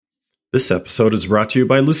This episode is brought to you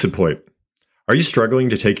by LucidPoint. Are you struggling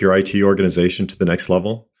to take your IT organization to the next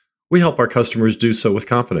level? We help our customers do so with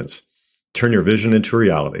confidence. Turn your vision into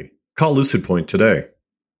reality. Call LucidPoint today.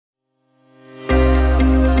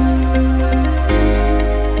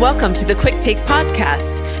 Welcome to the Quick Take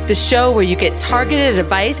Podcast, the show where you get targeted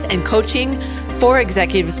advice and coaching for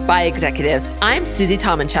executives by executives. I'm Susie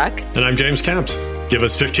Tomanchuk. And I'm James Camps. Give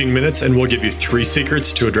us 15 minutes and we'll give you 3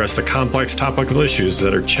 secrets to address the complex topical issues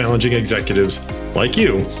that are challenging executives like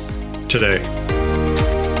you today.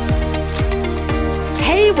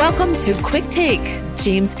 Hey, welcome to Quick Take,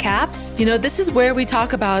 James Caps. You know, this is where we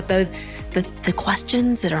talk about the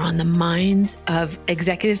questions that are on the minds of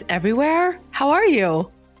executives everywhere. How are you?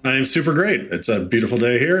 I'm super great. It's a beautiful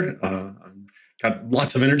day here. Got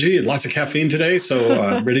lots of energy and lots of caffeine today,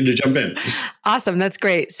 so ready to jump in. Awesome. That's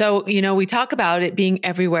great. So, you know, we talk about it being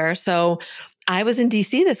everywhere. So I was in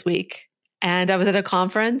DC this week and I was at a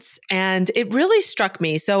conference and it really struck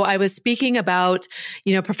me. So I was speaking about,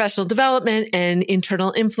 you know, professional development and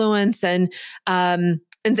internal influence and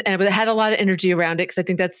it had a lot of energy around it because I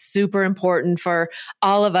think that's super important for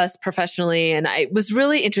all of us professionally. And it was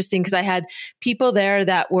really interesting because I had people there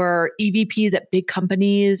that were EVPs at big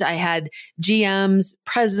companies. I had GMs,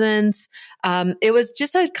 presidents. It was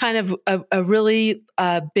just a kind of a really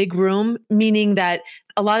big room, meaning that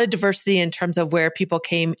a lot of diversity in terms of where people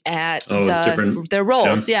came at their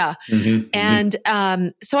roles. Yeah. Mm-hmm,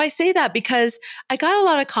 and so I say that because I got a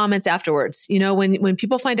lot of comments afterwards. You know, when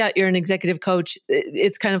people find out you're an executive coach,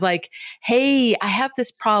 it's kind of like, hey, I have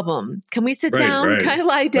this problem. Can we sit down? Can I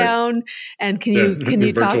lie down? And can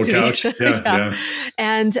you talk to couch. me? Yeah.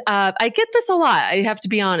 And I get this a lot. I have to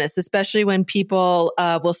be honest, especially when people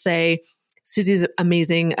will say, Susie's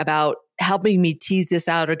amazing about helping me tease this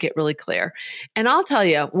out or get really clear. And I'll tell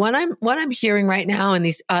you, what I'm hearing right now,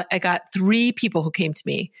 and I got 3 people who came to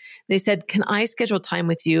me. They said, "Can I schedule time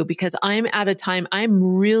with you? Because I'm out of time.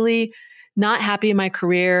 I'm really not happy in my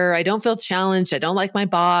career. I don't feel challenged. I don't like my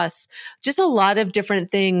boss." Just a lot of different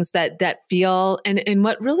things that feel. And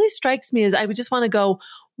what really strikes me is I would just want to go,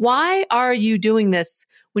 why are you doing this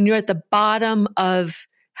when you're at the bottom of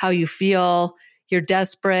how you feel? You're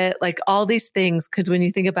desperate, like all these things. Because when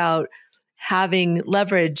you think about having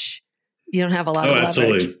leverage, you don't have a lot of leverage.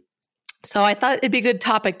 Absolutely. So I thought it'd be a good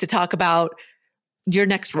topic to talk about your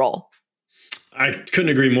next role. I couldn't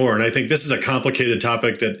agree more. And I think this is a complicated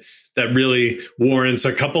topic that really warrants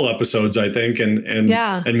a couple episodes, I think. And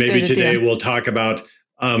maybe today we'll talk about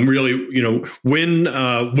really, you know,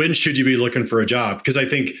 when should you be looking for a job? Because I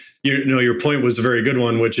think, you know, your point was a very good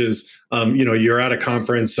one, which is, you know, you're at a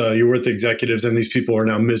conference, you're with executives and these people are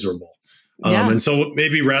now miserable. And so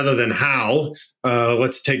maybe rather than how,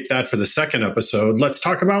 let's take that for the second episode. Let's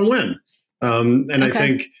talk about when. I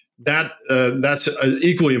think that's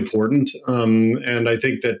equally important. And I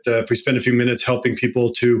think that if we spend a few minutes helping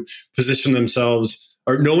people to position themselves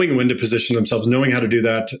or knowing when to position themselves, knowing how to do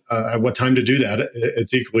that, at what time to do that,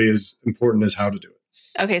 it's equally as important as how to do it.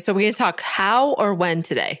 Okay, so we're going to talk how or when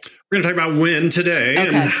today? We're going to talk about when today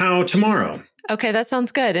and how tomorrow. Okay, that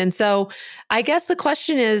sounds good. And so I guess the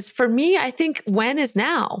question is, for me, I think when is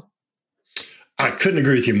now? I couldn't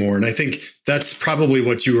agree with you more. And I think that's probably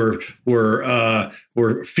what you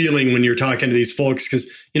were feeling when you're talking to these folks.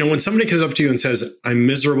 Because, you know, when somebody comes up to you and says, I'm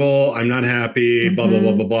miserable, I'm not happy, blah, blah,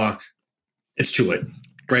 blah, blah, blah, it's too late.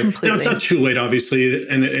 Right. Completely. Now, it's not too late, obviously,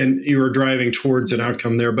 and you are driving towards an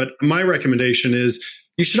outcome there. But my recommendation is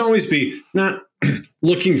you should always be not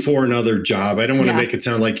looking for another job. I don't want to make it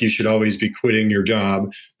sound like you should always be quitting your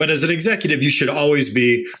job. But as an executive, you should always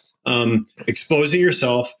be exposing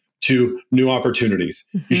yourself to new opportunities.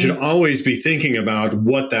 Mm-hmm. You should always be thinking about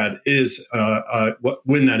what that is,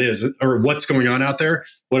 when that is, or what's going on out there,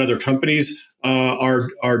 what other companies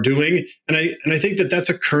are doing. And I think that that's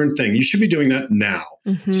a current thing. You should be doing that now.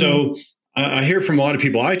 Mm-hmm. So I hear from a lot of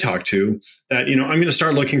people I talk to that, you know, I'm going to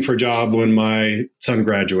start looking for a job when my son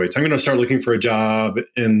graduates. I'm going to start looking for a job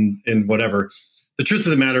in whatever. The truth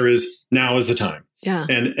of the matter is now is the time. Yeah.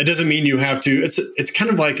 And it doesn't mean you have to, it's kind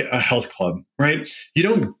of like a health club, right? You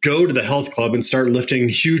don't go to the health club and start lifting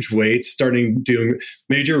huge weights, starting doing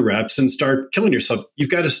major reps and start killing yourself.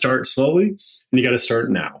 You've got to start slowly and you got to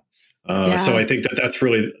start now. So I think that's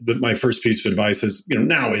really my first piece of advice is, you know,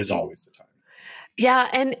 now is always the time. Yeah.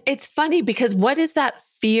 And it's funny because what is that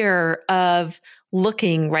fear of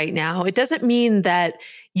looking right now? It doesn't mean that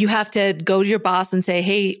you have to go to your boss and say,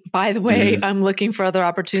 hey, by the way, I'm looking for other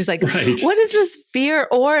opportunities. Like, what is this fear?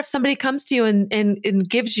 Or if somebody comes to you and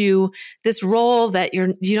gives you this role that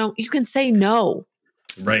you can say no.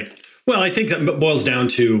 Right. Well, I think that boils down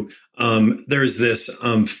to there's this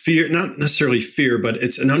fear, not necessarily fear, but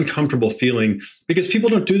it's an uncomfortable feeling because people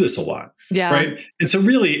don't do this a lot. Yeah. Right. And so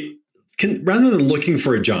really, rather than looking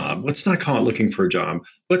for a job, let's not call it looking for a job.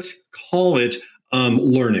 Let's call it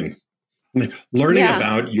learning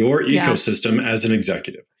about your ecosystem as an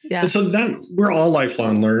executive. Yeah. And so that we're all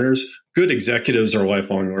lifelong learners. Good executives are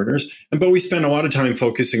lifelong learners, but we spend a lot of time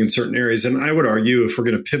focusing in certain areas. And I would argue, if we're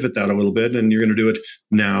going to pivot that a little bit, and you're going to do it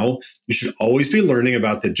now, you should always be learning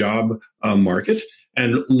about the job market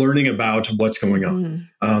and learning about what's going on.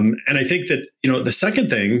 And I think that, the second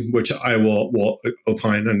thing, which I will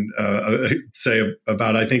opine and say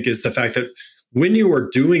about, I think, is the fact that when you are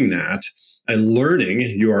doing that and learning,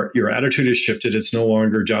 your attitude has shifted. It's no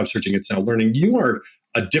longer job searching. It's now learning. You are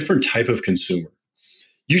a different type of consumer.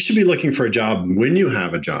 You should be looking for a job when you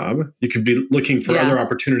have a job. You could be looking for other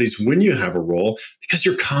opportunities when you have a role because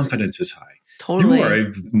your confidence is high. Totally. You are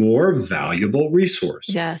a more valuable resource.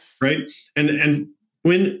 Yes. Right. And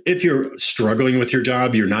if you're struggling with your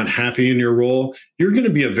job, you're not happy in your role, you're going to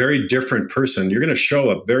be a very different person. You're going to show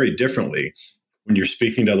up very differently when you're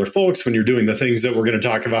speaking to other folks, when you're doing the things that we're going to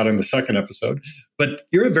talk about in the second episode. But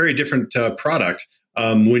you're a very different product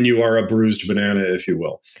when you are a bruised banana, if you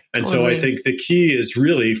will. And so I think the key is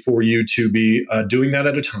really for you to be doing that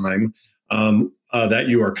at a time that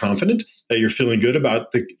you are confident, that you're feeling good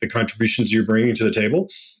about the contributions you're bringing to the table.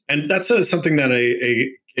 And that's something that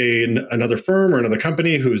another firm or another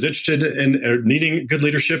company who's interested in needing good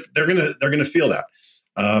leadership, they're gonna feel that.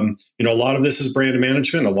 A lot of this is brand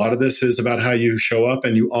management. A lot of this is about how you show up,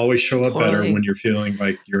 and you always show up better when you're feeling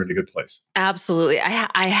like you're in a good place. Absolutely.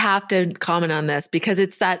 I have to comment on this because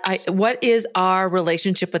it's that what is our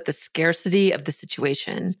relationship with the scarcity of the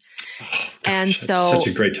situation? And so such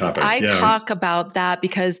a great topic. I talk about that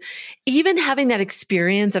because even having that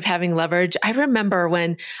experience of having leverage, I remember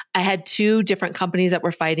when I had 2 different companies that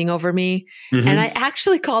were fighting over me, and I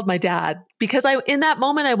actually called my dad because in that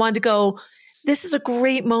moment I wanted to go, this is a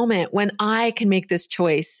great moment when I can make this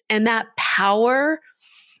choice. And that power,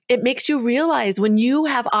 it makes you realize when you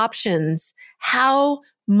have options, how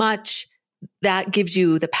much that gives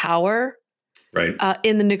you the power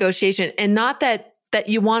in the negotiation. And not that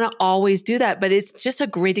you want to always do that, but it's just a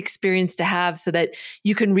great experience to have so that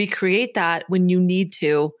you can recreate that when you need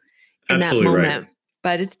to in that moment.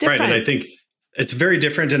 But it's different. Right. And I think it's very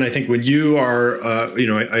different. And I think when you are,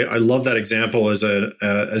 I love that example as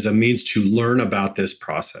a means to learn about this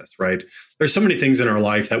process, right? There's so many things in our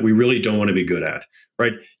life that we really don't want to be good at,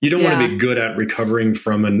 right? You don't want to be good at recovering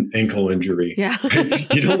from an ankle injury. Yeah.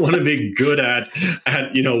 Right? You don't want to be good at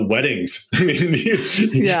weddings. I mean,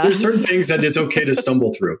 there's certain things that it's okay to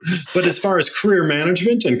stumble through. But as far as career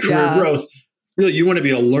management and career growth, really, you want to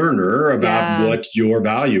be a learner about what your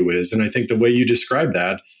value is. And I think the way you describe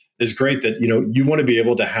that is great, that, you want to be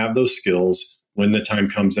able to have those skills when the time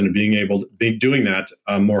comes, and being able to be doing that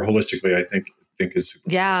more holistically, I think is super.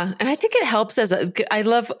 Yeah. And I think it helps I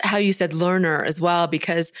love how you said learner as well,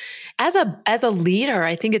 because as a leader,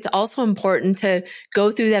 I think it's also important to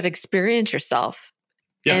go through that experience yourself.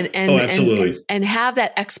 Yeah. Absolutely. And have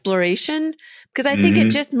that exploration, because I think it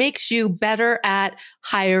just makes you better at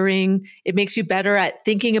hiring. It makes you better at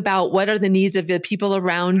thinking about what are the needs of the people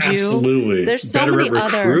around you. Absolutely. There's so better many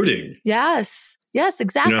at recruiting. Yes,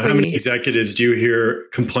 exactly. How many executives do you hear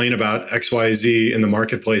complain about XYZ in the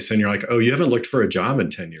marketplace, and you're like, oh, you haven't looked for a job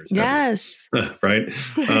in 10 years. Yes. Right.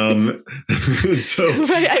 So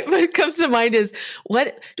what comes to mind is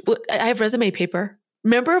what I have resume paper.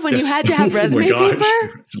 Remember when you had to have resume paper?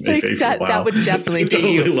 That would definitely date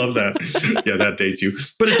you. I totally love that. Yeah, that dates you.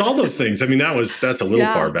 But it's all those things. I mean, that's a little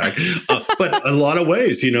far back. But a lot of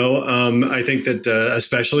ways, I think that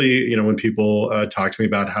especially, when people talk to me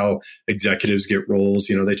about how executives get roles,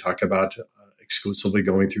 they talk about exclusively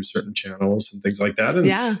going through certain channels and things like that.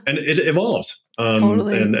 And it evolves.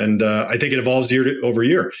 Totally. And I think it evolves year over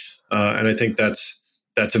year. And I think that's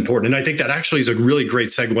important. And I think that actually is a really great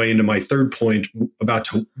segue into my third point about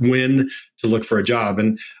when to look for a job.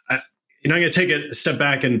 And I'm going to take a step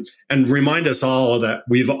back and remind us all that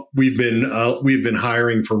we've been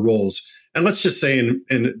hiring for roles. And let's just say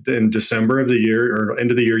in December of the year or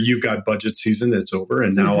end of the year, you've got budget season, it's over.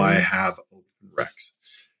 And now I have open recs.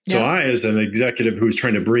 So I, as an executive who's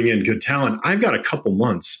trying to bring in good talent, I've got a couple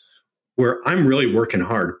months where I'm really working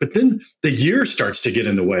hard, but then the year starts to get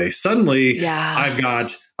in the way. Suddenly I've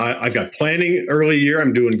got planning early year.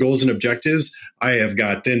 I'm doing goals and objectives. I'm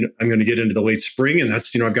going to get into the late spring, and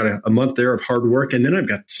that's, I've got a month there of hard work. And then I've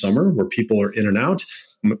got summer where people are in and out,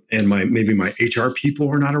 and maybe my HR people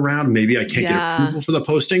are not around. Maybe I can't get approval for the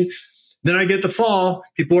posting. Then I get the fall.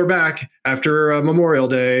 People are back after Memorial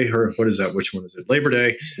Day, or what is that? Which one is it? Labor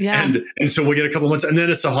Day. Yeah. And so we'll get a couple months, and then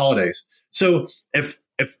it's the holidays. So if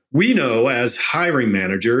we know as hiring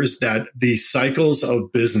managers that the cycles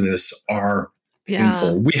of business are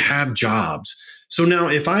painful, we have jobs. So now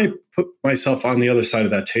if I put myself on the other side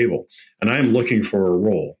of that table and I'm looking for a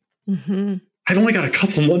role, I've only got a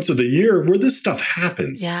couple months of the year where this stuff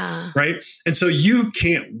happens. Yeah. Right. And so you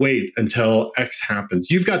can't wait until X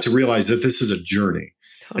happens. You've got to realize that this is a journey.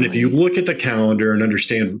 Totally. And if you look at the calendar and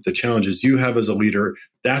understand the challenges you have as a leader,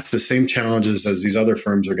 that's the same challenges as these other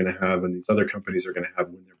firms are going to have and these other companies are going to have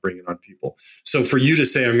when they're bringing on people. So for you to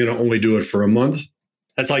say, I'm going to only do it for a month,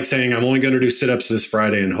 that's like saying I'm only going to do sit-ups this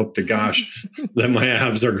Friday and hope to gosh that my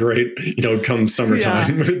abs are great, come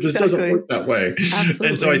summertime. Yeah, it just doesn't work that way. Absolutely.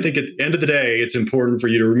 And so I think at the end of the day, it's important for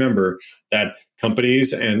you to remember that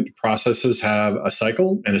companies and processes have a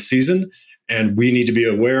cycle and a season, and we need to be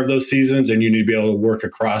aware of those seasons, and you need to be able to work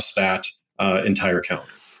across that entire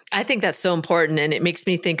calendar. I think that's so important. And it makes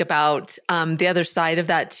me think about the other side of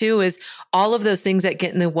that too, is all of those things that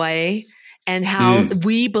get in the way and how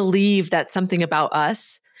we believe that's something about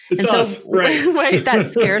us. It's and us, right? Right, that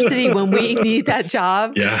scarcity when we need that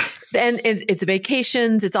job. Yeah. And it's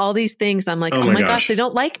vacations, it's all these things. I'm like, oh my gosh, they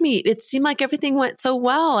don't like me. It seemed like everything went so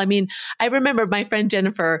well. I mean, I remember my friend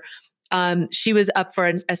Jennifer, she was up for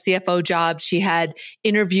a CFO job. She had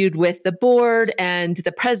interviewed with the board and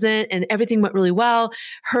the president, and everything went really well.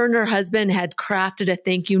 Her and her husband had crafted a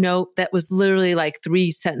thank you note that was literally like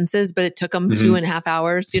 3 sentences, but it took them 2.5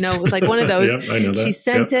 hours. It was like one of those. Yep, I know that. She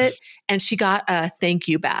sent it and she got a thank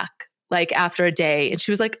you back. Like after a day, and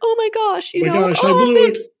she was like, "Oh my gosh, they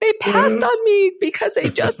passed on me because they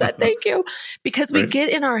just said thank you." Because we get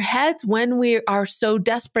in our heads when we are so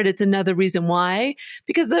desperate. It's another reason why,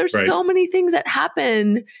 because there's so many things that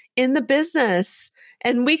happen in the business,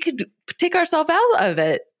 and we could take ourselves out of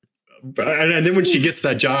it. And then when she gets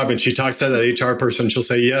that job and she talks to that HR person, she'll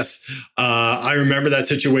say, yes, I remember that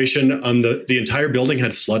situation. The entire building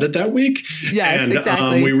had flooded that week. Yes, and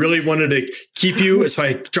exactly. We really wanted to keep you. So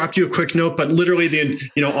I dropped you a quick note, but literally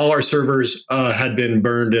all our servers had been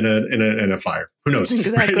burned in a fire. Who knows?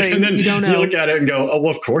 Exactly. Right? And then you don't know. You look at it and go, oh, well,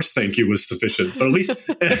 of course, thank you was sufficient. But at least,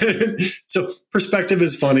 so perspective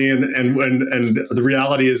is funny. And the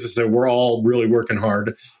reality is that we're all really working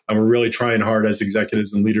hard. And we're really trying hard as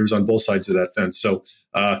executives and leaders on both sides of that fence. So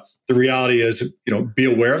the reality is,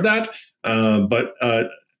 be aware of that. But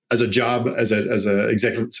as a job, as a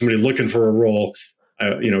executive, somebody looking for a role,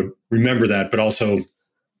 remember that, but also,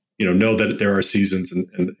 know that there are seasons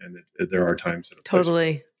and there are times.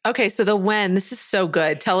 Totally. Okay. So the when, this is so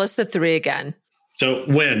good. Tell us the 3 again. So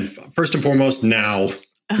when, first and foremost, now.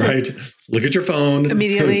 Right? Look at your phone.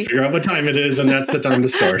 Immediately. Figure out what time it is, and that's the time to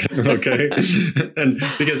start. Okay? And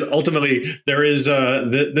because ultimately there is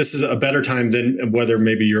this is a better time than whether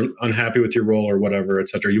maybe you're unhappy with your role or whatever, et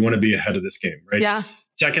cetera. You want to be ahead of this game, right? Yeah.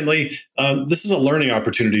 Secondly, this is a learning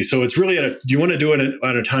opportunity. So it's really you want to do it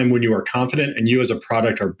at a time when you are confident and you as a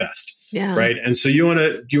product are best. Yeah. Right. And so you want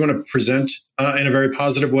to present in a very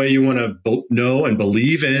positive way. You want to know and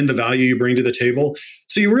believe in the value you bring to the table.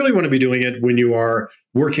 So you really want to be doing it when you are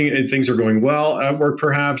working and things are going well at work,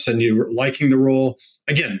 perhaps, and you're liking the role.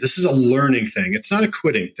 Again, this is a learning thing. It's not a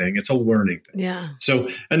quitting thing. It's a learning thing. Yeah. So,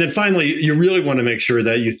 and then finally, you really want to make sure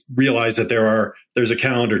that you realize that there's a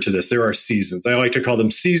calendar to this. There are seasons. I like to call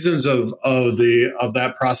them seasons of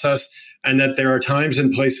that process. And that there are times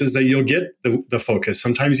and places that you'll get the focus.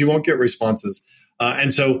 Sometimes you won't get responses.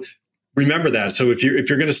 And so remember that. So if you're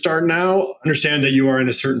going to start now, understand that you are in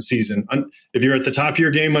a certain season. If you're at the top of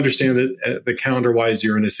your game, understand that the calendar wise,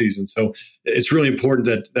 you're in a season. So it's really important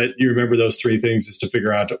that you remember those 3 things, is to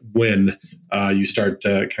figure out when you start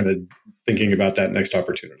kind of thinking about that next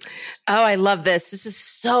opportunity. Oh, I love this. This is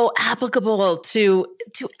so applicable to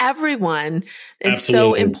everyone. It's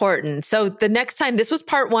Absolutely. So important. So the next time, this was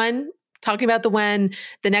part 1. Talking about the when,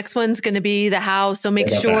 the next one's going to be the how. So make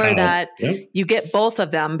sure that you get both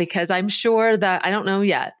of them, because I'm sure that, I don't know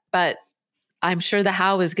yet, but I'm sure the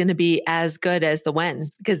how is going to be as good as the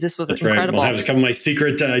when, because this was incredible. Right. We'll have a couple of my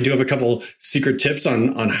secret, I do have a couple secret tips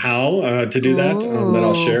on how to do that that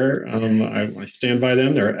I'll share. I stand by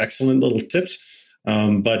them. They're excellent little tips.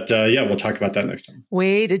 But we'll talk about that next time.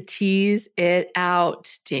 Way to tease it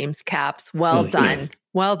out, James Capps. Well done. Yeah.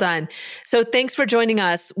 Well done. So thanks for joining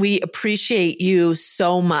us. We appreciate you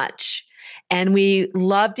so much. And we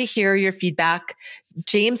love to hear your feedback.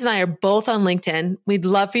 James and I are both on LinkedIn. We'd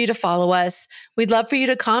love for you to follow us. We'd love for you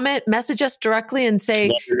to comment, message us directly and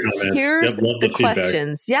say, here's the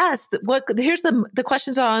questions. Yes. Here's the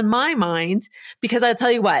questions are on my mind, because I'll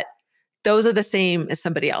tell you what, those are the same as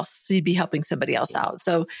somebody else. So you'd be helping somebody else out.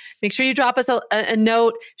 So make sure you drop us a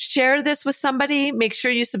note, share this with somebody, make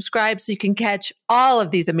sure you subscribe so you can catch all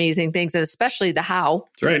of these amazing things, and especially the how.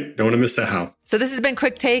 That's right. Don't want to miss the how. So this has been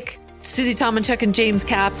Quick Take. Susie Tomanchuk and James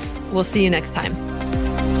Capps. We'll see you next time.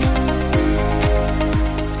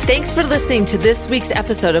 Thanks for listening to this week's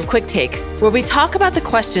episode of Quick Take, where we talk about the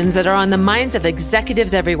questions that are on the minds of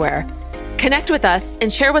executives everywhere. Connect with us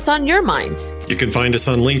and share what's on your mind. You can find us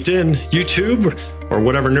on LinkedIn, YouTube, or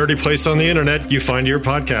whatever nerdy place on the internet you find your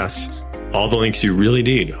podcasts. All the links you really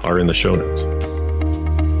need are in the show notes.